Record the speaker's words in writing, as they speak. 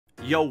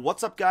Yo,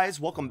 what's up guys?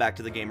 Welcome back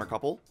to the Gamer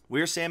Couple.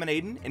 We're Sam and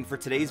Aidan, and for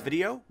today's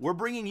video, we're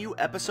bringing you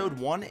episode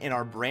 1 in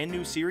our brand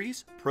new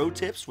series, Pro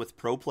Tips with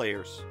Pro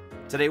Players.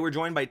 Today we're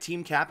joined by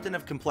team captain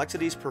of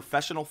Complexities'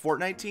 professional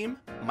Fortnite team,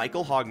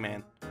 Michael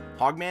Hogman.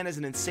 Hogman is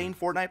an insane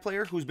Fortnite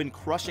player who's been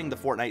crushing the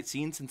Fortnite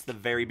scene since the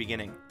very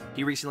beginning.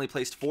 He recently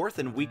placed 4th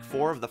in week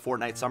 4 of the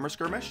Fortnite Summer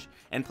Skirmish,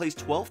 and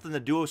placed 12th in the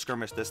Duo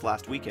Skirmish this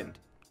last weekend.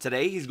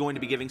 Today, he's going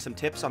to be giving some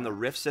tips on the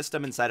rift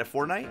system inside of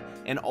Fortnite,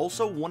 and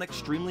also one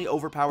extremely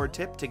overpowered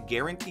tip to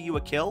guarantee you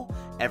a kill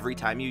every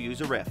time you use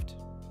a rift.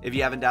 If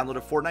you haven't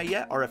downloaded Fortnite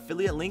yet, our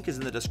affiliate link is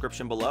in the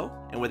description below,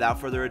 and without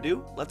further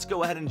ado, let's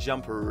go ahead and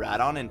jump right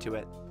on into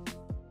it.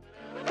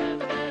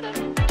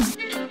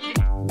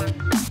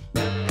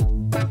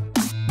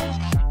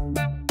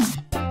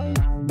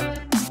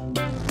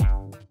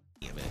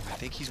 I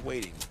think he's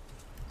waiting.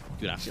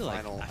 Dude, I feel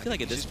like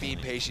at this just being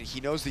point, patient. He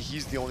knows that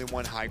he's the only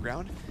one high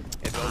ground,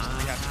 and those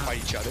three have to fight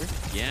each other.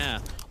 Yeah.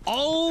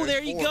 Oh,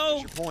 there you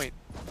go. That's your point.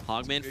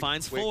 Hogman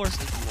finds Quick, 4.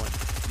 sneaky one.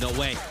 No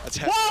way. That's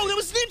Whoa, that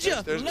was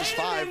Ninja. There's Later,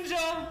 5.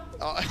 Ninja.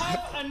 Oh.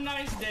 Have a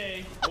nice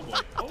day. Oh boy.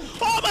 Oh.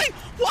 Oh my!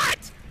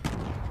 What?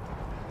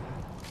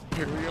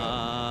 Here we go.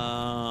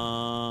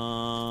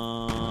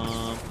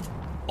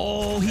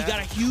 Oh, he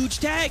got a huge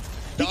tag.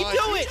 He can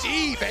do it.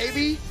 GG,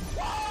 baby.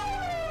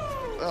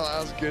 Oh,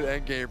 that was a good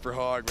end game for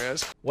Hog, man.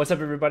 What's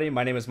up everybody,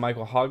 my name is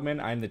Michael Hogman.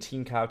 I'm the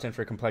team captain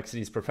for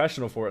Complexities'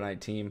 professional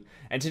Fortnite team,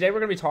 and today we're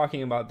going to be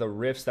talking about the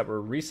rifts that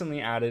were recently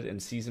added in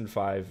Season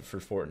 5 for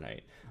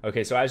Fortnite.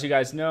 Okay, so as you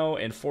guys know,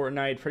 in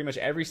Fortnite, pretty much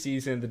every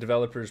season, the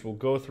developers will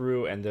go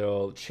through and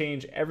they'll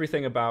change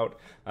everything about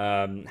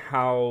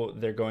how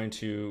they're going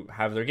to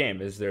have their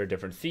game. Is there a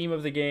different theme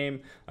of the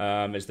game?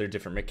 Is there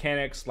different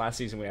mechanics? Last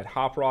season we had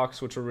Hop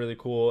Rocks, which were really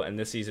cool, and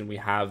this season we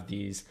have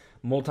these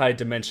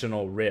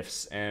multi-dimensional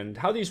rifts. And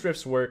how these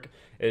rifts work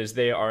is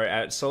they are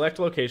at select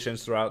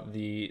locations throughout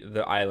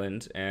the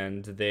island,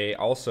 and they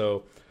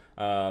also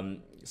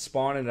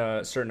spawn in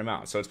a certain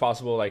amount. So it's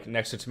possible, like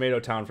next to Tomato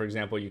Town, for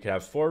example, you could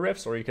have 4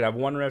 rifts, or you could have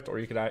 1 rift, or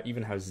you could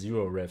even have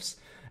 0 rifts.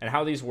 And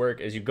how these work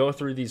is you go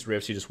through these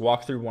rifts, you just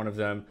walk through one of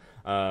them.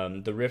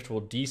 The rift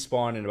will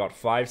despawn in about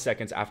 5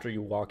 seconds after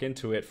you walk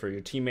into it for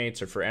your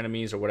teammates or for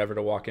enemies or whatever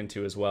to walk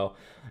into as well.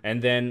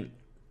 And then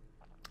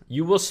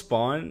you will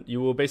spawn,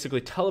 you will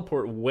basically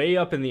teleport way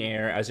up in the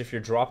air as if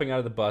you're dropping out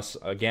of the bus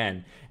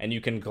again, and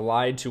you can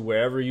glide to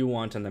wherever you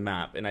want on the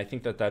map. And I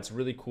think that that's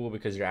really cool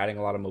because you're adding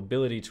a lot of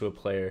mobility to a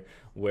player,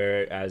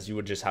 whereas you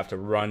would just have to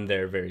run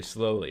there very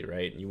slowly,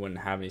 right? You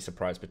wouldn't have any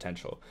surprise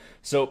potential.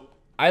 So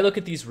I look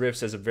at these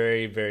rifts as a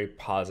very, very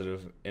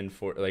positive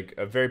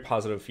a very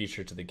positive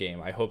feature to the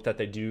game. I hope that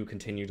they do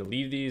continue to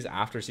leave these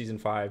after Season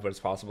 5, but it's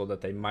possible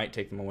that they might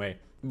take them away.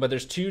 But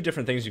there's 2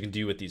 different things you can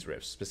do with these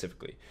rifts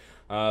specifically.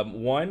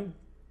 One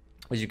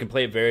is you can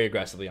play it very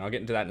aggressively, and I'll get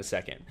into that in a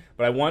second.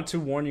 But I want to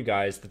warn you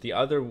guys that the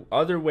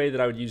other way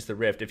that I would use the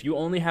rift, if you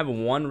only have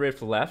 1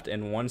 rift left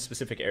in one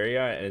specific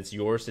area and it's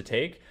yours to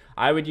take,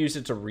 I would use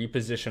it to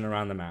reposition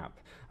around the map.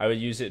 I would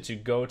use it to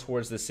go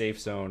towards the safe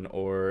zone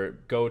or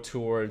go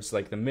towards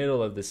like the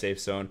middle of the safe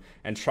zone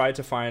and try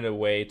to find a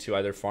way to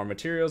either farm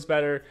materials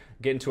better,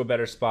 get into a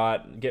better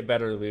spot, get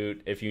better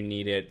loot if you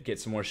need it, get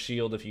some more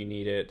shield if you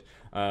need it.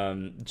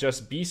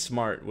 Just be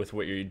smart with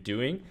what you're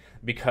doing,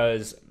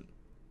 because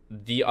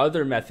the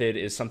other method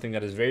is something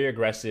that is very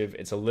aggressive.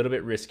 It's a little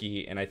bit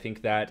risky, and I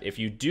think that if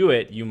you do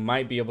it, you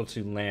might be able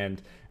to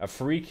land a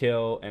free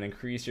kill and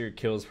increase your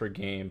kills per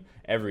game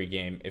every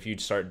game if you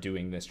start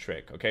doing this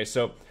trick. Okay,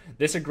 so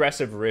this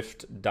aggressive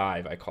rift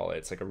dive, I call it.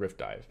 It's like a rift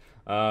dive.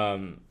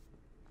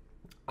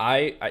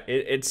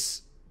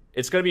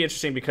 It's going to be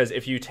interesting because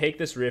if you take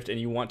this rift and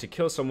you want to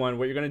kill someone,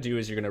 what you're going to do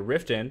is you're going to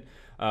rift in.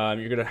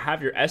 You're going to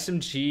have your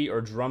SMG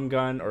or drum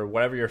gun or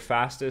whatever your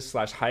fastest /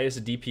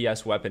 highest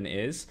DPS weapon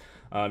is.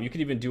 You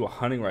could even do a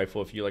hunting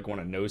rifle if you like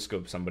want to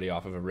no-scope somebody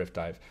off of a rift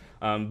dive.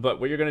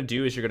 But what you're going to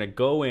do is you're going to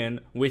go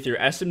in with your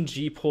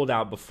SMG pulled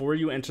out before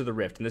you enter the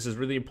rift. And this is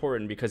really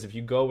important because if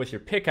you go with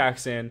your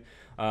pickaxe in,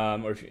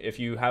 or if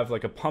you have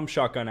like a pump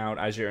shotgun out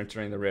as you're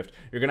entering the rift,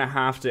 you're going to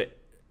have to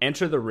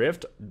enter the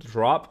rift,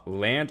 drop,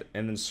 land,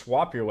 and then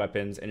swap your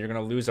weapons, and you're going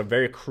to lose a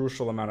very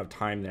crucial amount of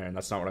time there, and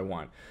that's not what I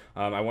want.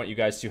 I want you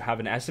guys to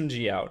have an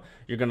SMG out.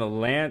 You're going to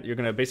land, you're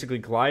going to basically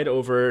glide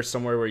over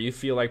somewhere where you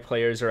feel like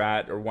players are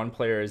at, or one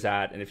player is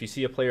at, and if you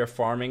see a player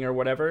farming or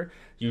whatever,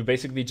 you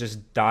basically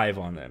just dive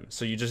on them.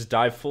 So you just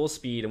dive full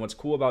speed, and what's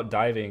cool about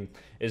diving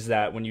is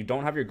that when you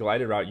don't have your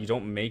glided route, you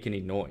don't make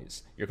any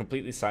noise. You're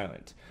completely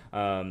silent.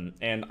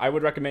 And I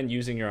would recommend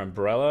using your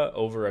umbrella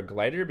over a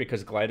glider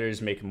because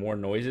gliders make more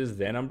noises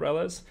than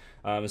umbrellas.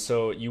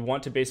 So you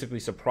want to basically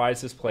surprise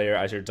this player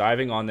as you're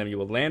diving on them. You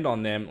will land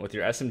on them with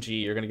your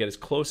SMG. You're going to get as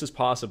close as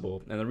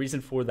possible. And the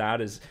reason for that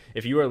is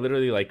if you are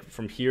literally like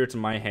from here to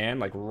my hand,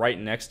 like right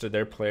next to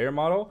their player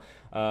model,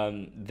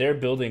 their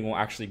building will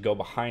actually go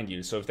behind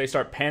you. So if they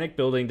start panic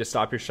building to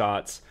stop your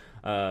shots,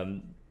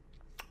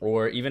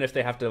 or even if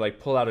they have to like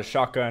pull out a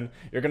shotgun,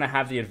 you're going to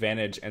have the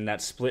advantage in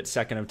that split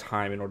second of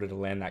time in order to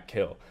land that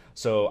kill.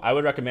 So I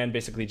would recommend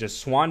basically just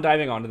swan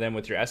diving onto them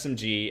with your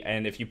SMG,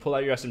 and if you pull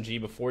out your SMG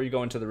before you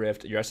go into the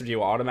rift, your SMG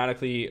will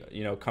automatically,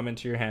 you know, come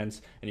into your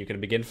hands and you can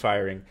begin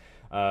firing.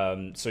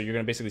 So you're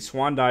going to basically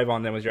swan dive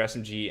on them with your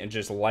SMG and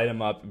just light them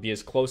up, be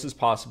as close as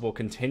possible,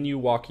 continue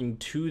walking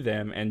to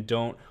them and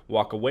don't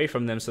walk away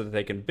from them so that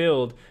they can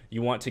build.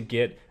 You want to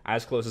get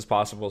as close as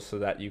possible so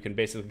that you can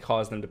basically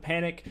cause them to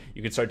panic.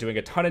 You can start doing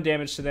a ton of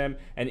damage to them,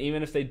 and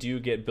even if they do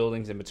get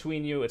buildings in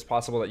between you, it's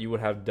possible that you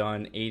would have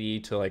done 80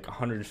 to like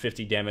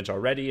 150 damage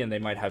already, and they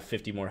might have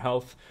 50 more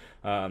health.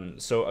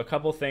 So a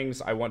couple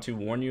things I want to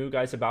warn you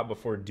guys about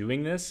before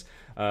doing this.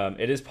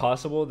 It is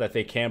possible that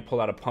they can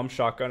pull out a pump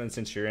shotgun, and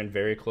since you're in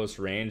very close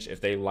range,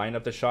 if they line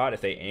up the shot, if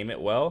they aim it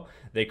well,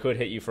 they could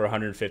hit you for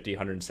 150,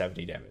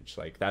 170 damage.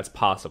 Like, that's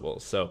possible.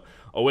 So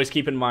always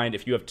keep in mind,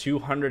 if you have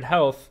 200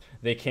 health,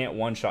 they can't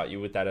one-shot you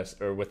with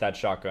that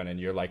shotgun, and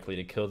you're likely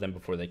to kill them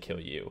before they kill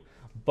you.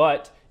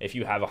 But if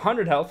you have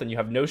 100 health and you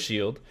have no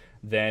shield,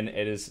 then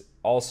it is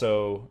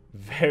also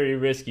very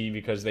risky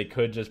because they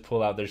could just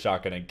pull out their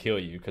shotgun and kill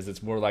you, because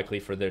it's more likely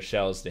for their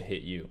shells to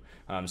hit you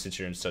since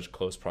you're in such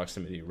close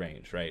proximity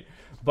range, right?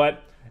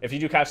 But if you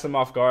do catch them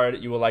off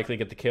guard, you will likely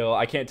get the kill.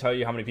 I can't tell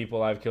you how many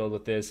people I've killed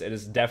with this. It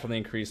has definitely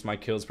increased my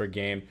kills per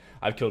game.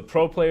 I've killed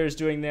pro players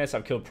doing this.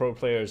 I've killed pro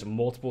players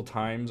multiple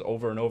times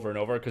over and over and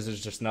over because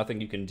there's just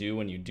nothing you can do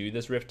when you do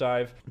this rift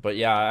dive. But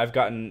yeah, I've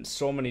gotten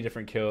so many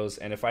different kills,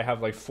 and if I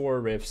have like 4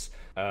 rifts,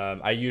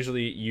 I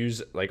usually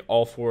use like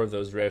all 4 of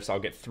those rifts. I'll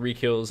get 3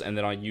 kills, and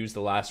then I'll use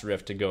the last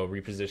rift to go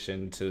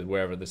reposition to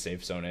wherever the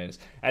safe zone is.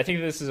 I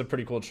think this is a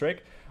pretty cool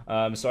trick.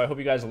 So I hope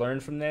you guys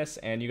learned from this,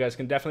 and you guys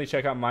can definitely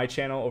check out my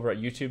channel over at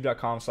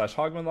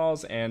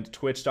youtube.com/hogmanlaws and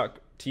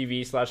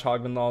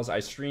twitch.tv/hogmanlaws. I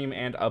stream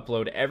and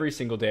upload every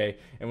single day,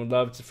 and would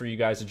love for you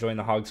guys to join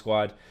the Hog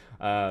Squad.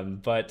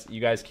 But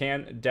you guys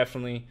can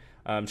definitely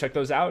check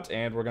those out,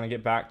 and we're going to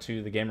get back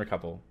to the gamer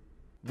couple.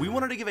 We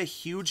wanted to give a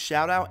huge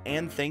shout out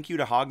and thank you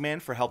to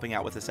Hogman for helping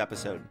out with this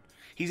episode.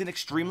 He's an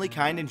extremely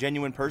kind and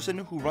genuine person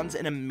who runs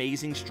an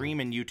amazing stream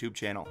and YouTube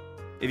channel.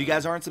 If you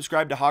guys aren't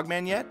subscribed to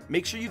Hogman yet,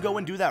 make sure you go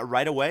and do that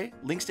right away.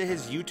 Links to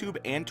his YouTube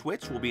and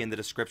Twitch will be in the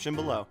description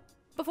below.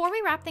 Before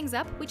we wrap things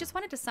up, we just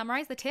wanted to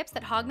summarize the tips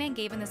that Hogman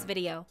gave in this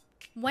video.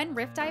 When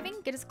rift diving,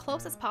 get as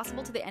close as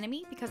possible to the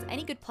enemy because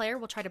any good player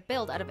will try to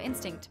build out of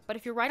instinct, but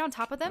if you're right on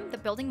top of them, the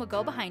building will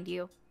go behind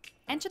you.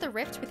 Enter the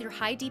rift with your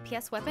high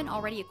DPS weapon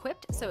already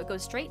equipped so it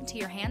goes straight into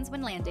your hands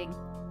when landing.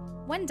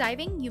 When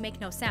diving, you make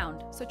no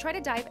sound, so try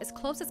to dive as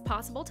close as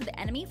possible to the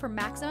enemy for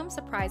maximum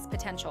surprise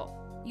potential.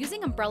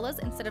 Using umbrellas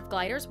instead of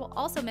gliders will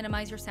also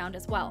minimize your sound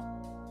as well.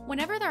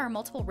 Whenever there are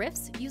multiple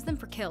rifts, use them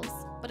for kills,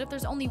 but if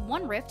there's only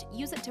one rift,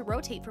 use it to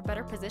rotate for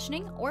better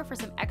positioning or for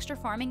some extra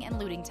farming and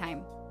looting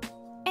time.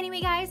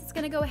 Anyway guys, it's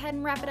gonna go ahead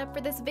and wrap it up for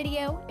this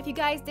video. If you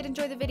guys did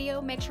enjoy the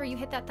video, make sure you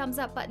hit that thumbs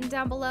up button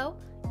down below.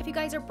 If you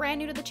guys are brand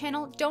new to the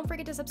channel, don't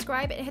forget to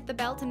subscribe and hit the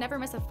bell to never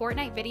miss a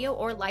Fortnite video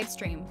or live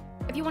stream.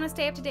 If you want to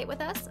stay up to date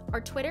with us,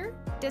 our Twitter,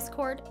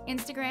 Discord,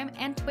 Instagram,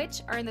 and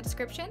Twitch are in the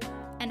description.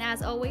 And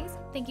as always,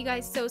 thank you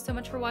guys so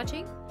much for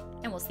watching,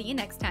 and we'll see you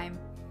next time.